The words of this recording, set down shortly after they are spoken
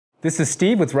This is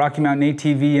Steve with Rocky Mountain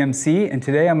ATV MC, and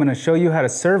today I'm going to show you how to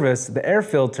service the air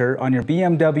filter on your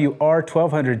BMW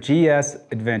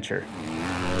R1200GS Adventure.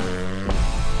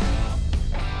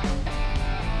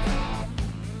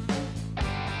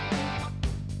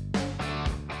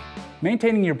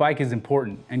 Maintaining your bike is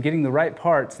important, and getting the right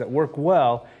parts that work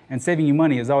well and saving you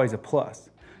money is always a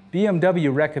plus.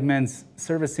 BMW recommends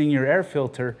servicing your air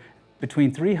filter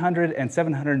between 300 and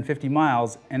 750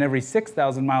 miles and every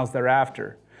 6,000 miles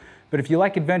thereafter. But if you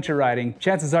like adventure riding,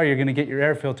 chances are you're going to get your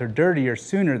air filter dirtier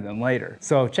sooner than later.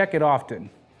 So check it often.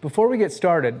 Before we get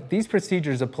started, these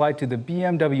procedures apply to the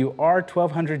BMW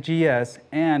R1200GS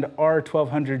and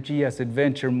R1200GS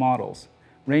Adventure models,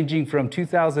 ranging from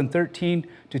 2013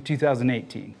 to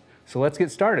 2018. So let's get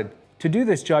started. To do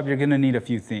this job, you're going to need a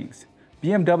few things.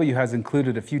 BMW has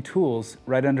included a few tools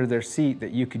right under their seat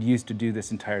that you could use to do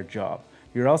this entire job.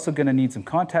 You're also going to need some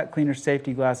contact cleaner,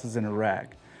 safety glasses, and a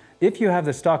rag. If you have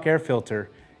the stock air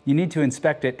filter, you need to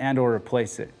inspect it and/or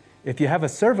replace it. If you have a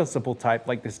serviceable type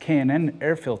like this K&N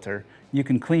Air Filter, you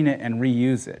can clean it and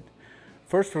reuse it.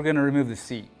 First, we're going to remove the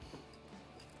seat.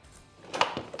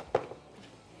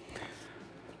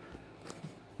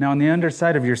 Now on the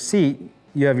underside of your seat,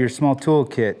 you have your small tool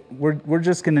kit. We're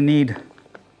just going to need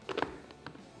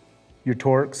your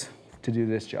Torx to do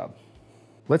this job.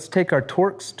 Let's take our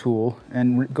Torx tool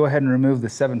and go ahead and remove the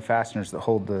 7 fasteners that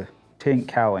hold the tank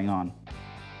cowling on.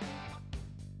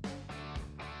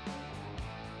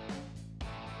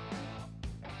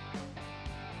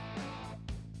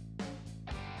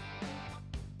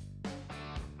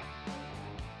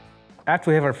 After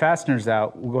we have our fasteners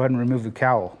out, we'll go ahead and remove the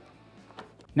cowl.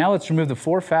 Now let's remove the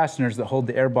 4 fasteners that hold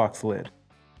the airbox lid.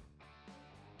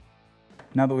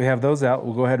 Now that we have those out,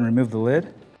 we'll go ahead and remove the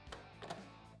lid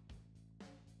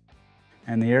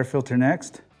and the air filter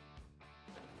next.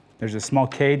 There's a small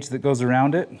cage that goes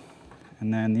around it,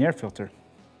 and then the air filter.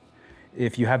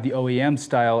 If you have the OEM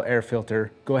style air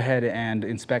filter, go ahead and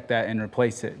inspect that and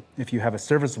replace it. If you have a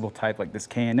serviceable type like this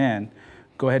K&N,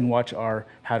 go ahead and watch our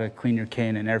How to Clean Your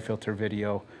K&N Air Filter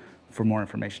video for more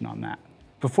information on that.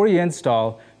 Before you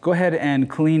install, go ahead and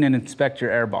clean and inspect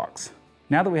your airbox.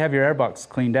 Now that we have your airbox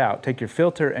cleaned out, take your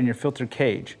filter and your filter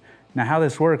cage. Now how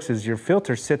this works is your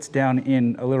filter sits down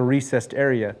in a little recessed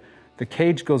area. The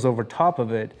cage goes over top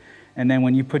of it, and then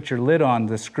when you put your lid on,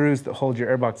 the screws that hold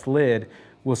your airbox lid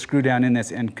will screw down in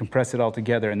this and compress it all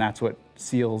together, and that's what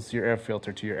seals your air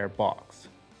filter to your airbox.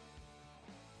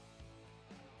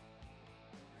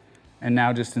 And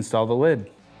now just install the lid.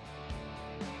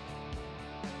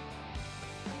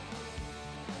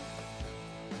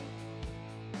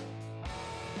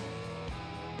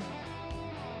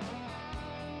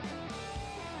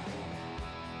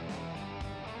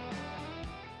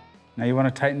 Now you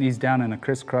want to tighten these down in a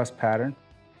crisscross pattern.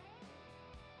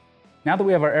 Now that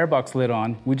we have our airbox lid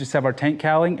on, we just have our tank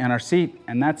cowling and our seat,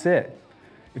 and that's it.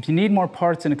 If you need more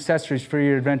parts and accessories for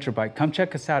your adventure bike, come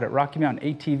check us out at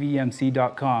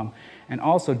RockyMountainATVMC.com, and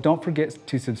also don't forget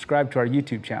to subscribe to our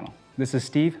YouTube channel. This is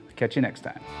Steve. Catch you next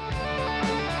time.